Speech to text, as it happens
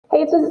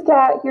Hey, it's Mrs.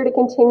 Cat here to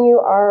continue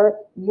our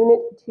Unit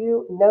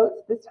 2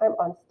 notes, this time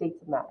on states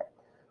of matter.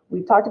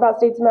 We've talked about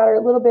states of matter a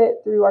little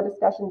bit through our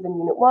discussions in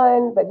Unit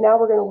 1, but now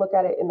we're going to look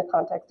at it in the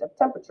context of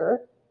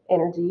temperature,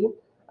 energy,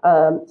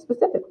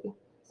 specifically.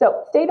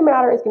 So state of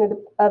matter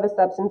of a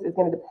substance is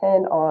going to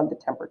depend on the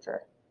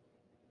temperature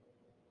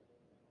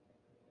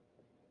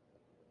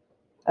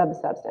of the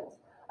substance.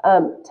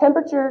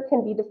 Temperature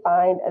can be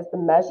defined as the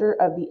measure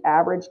of the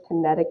average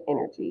kinetic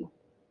energy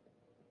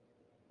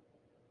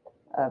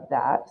of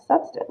that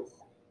substance.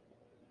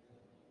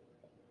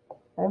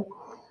 Okay.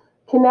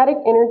 Kinetic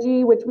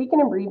energy, which we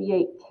can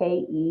abbreviate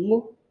KE,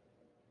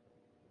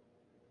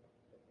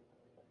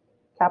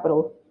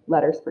 capital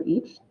letters for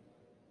each,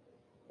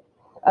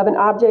 of an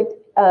object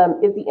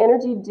is the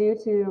energy due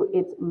to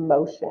its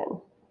motion.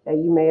 Okay,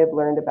 you may have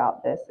learned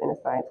about this in a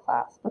science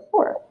class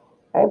before.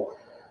 Okay.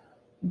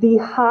 The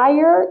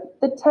higher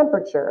the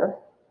temperature,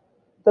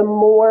 the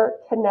more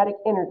kinetic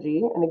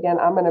energy, and again,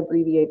 I'm going to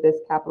abbreviate this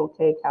capital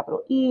K,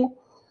 capital E,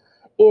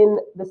 in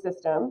the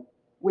system,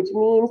 which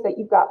means that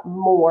you've got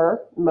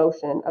more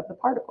motion of the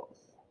particles.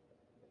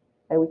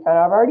 And we kind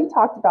of already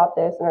talked about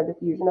this in our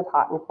diffusion of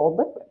hot and cold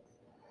liquids.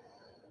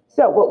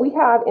 So what we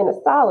have in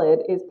a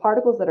solid is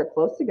particles that are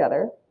close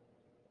together.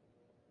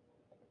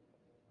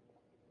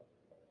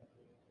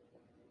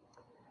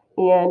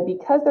 And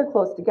because they're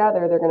close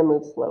together, they're going to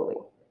move slowly.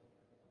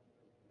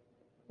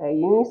 Okay,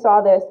 you saw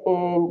this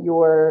in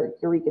your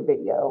Eureka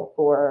video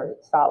for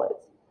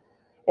solids.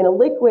 In a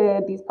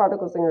liquid, these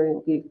particles are going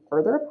to be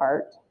further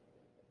apart.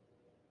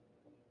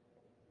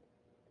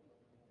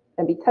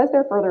 And because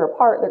they're further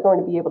apart, they're going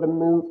to be able to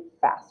move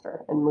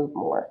faster and move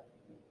more.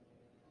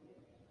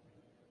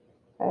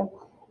 Okay?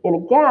 In a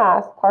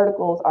gas,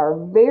 particles are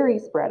very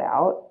spread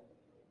out.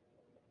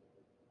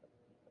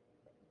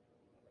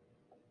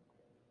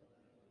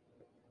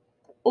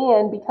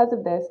 And because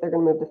of this, they're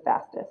going to move the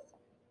fastest.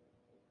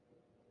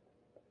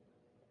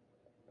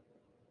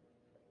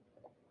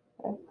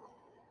 Okay?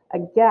 A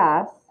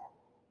gas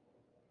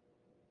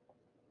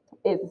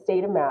is a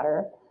state of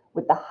matter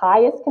with the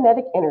highest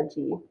kinetic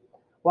energy,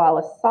 while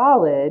a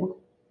solid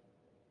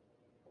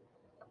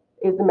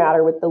is the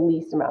matter with the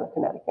least amount of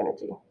kinetic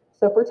energy.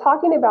 So if we're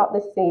talking about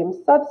the same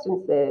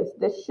substances,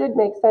 this should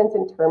make sense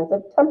in terms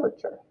of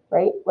temperature,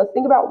 right? Let's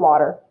think about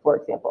water, for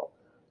example.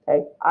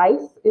 Okay,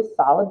 ice is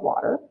solid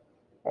water,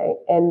 okay,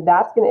 and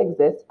that's going to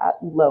exist at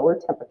lower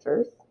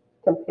temperatures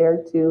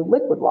compared to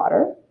liquid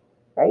water,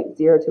 right?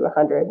 0 to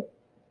 100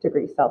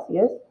 degrees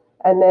Celsius.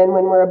 And then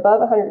when we're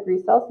above 100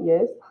 degrees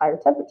Celsius, higher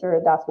temperature,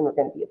 that's when we're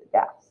going to be at the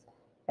gas.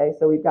 Okay,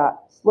 so we've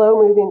got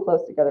slow moving,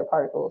 close together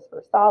particles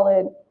for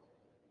solid,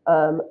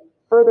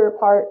 further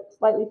apart,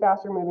 slightly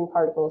faster moving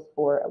particles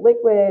for a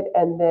liquid,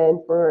 and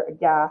then for a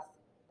gas,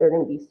 they're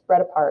going to be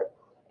spread apart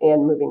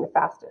and moving the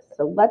fastest.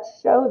 So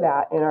let's show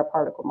that in our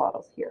particle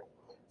models here.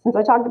 Since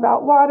I talked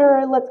about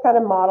water, let's kind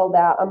of model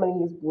that. I'm going to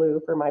use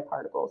blue for my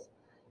particles.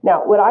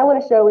 Now, what I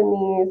want to show in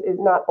these is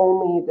not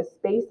only the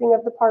spacing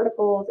of the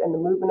particles and the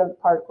movement of the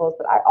particles,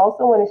 but I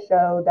also want to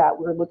show that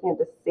we're looking at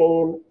the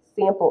same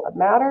sample of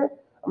matter.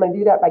 I'm going to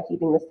do that by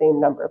keeping the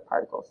same number of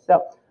particles. So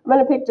I'm going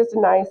to pick just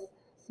a nice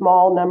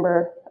small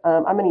number.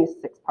 I'm going to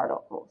use 6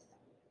 particles.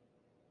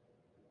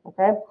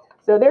 Okay,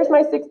 so there's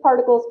my 6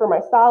 particles for my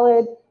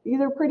solid.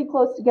 These are pretty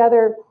close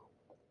together.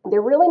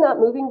 They're really not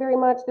moving very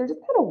much. They're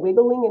just kind of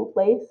wiggling in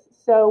place.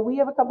 So we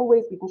have a couple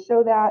ways we can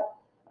show that.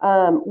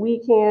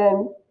 We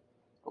can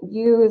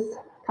use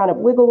kind of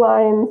wiggle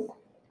lines,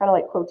 kind of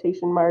like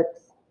quotation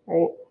marks,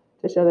 right,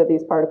 to show that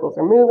these particles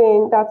are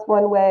moving. That's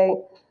one way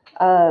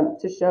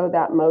to show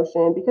that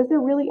motion because they're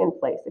really in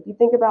place. If you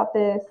think about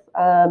this,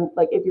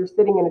 like if you're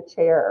sitting in a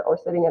chair or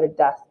sitting at a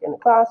desk in a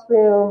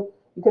classroom,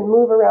 you can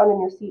move around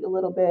in your seat a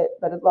little bit,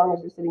 but as long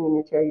as you're sitting in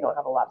your chair, you don't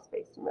have a lot of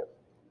space to move.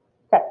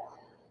 Okay,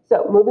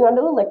 so moving on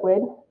to the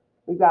liquid,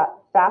 we've got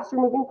faster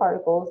moving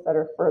particles that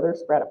are further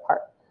spread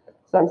apart.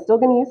 So I'm still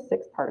going to use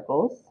 6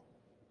 particles.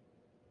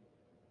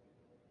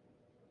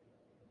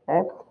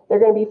 Okay, they're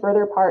going to be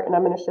further apart, and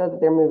I'm going to show that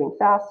they're moving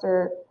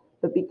faster.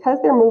 But because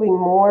they're moving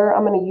more,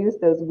 I'm going to use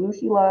those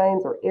whooshy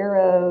lines or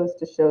arrows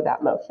to show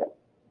that motion.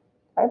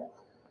 Okay,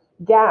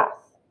 gas,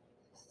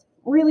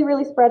 really,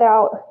 really spread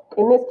out.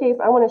 In this case,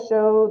 I want to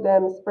show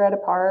them spread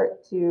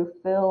apart to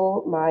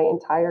fill my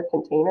entire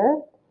container.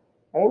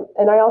 Okay,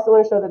 and I also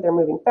want to show that they're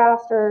moving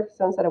faster.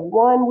 So instead of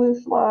 1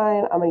 whoosh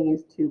line, I'm going to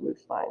use 2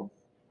 whoosh lines.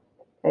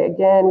 Okay,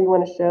 again, we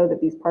want to show that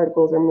these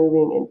particles are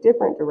moving in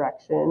different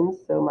directions.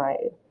 So my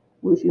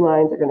whooshy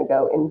lines are going to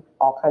go in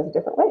all kinds of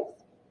different ways.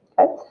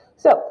 Okay,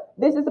 so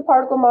this is a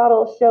particle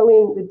model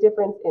showing the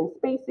difference in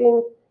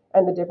spacing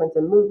and the difference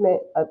in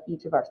movement of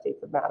each of our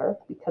states of matter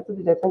because of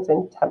the difference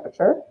in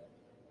temperature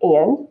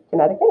and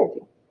kinetic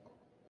energy.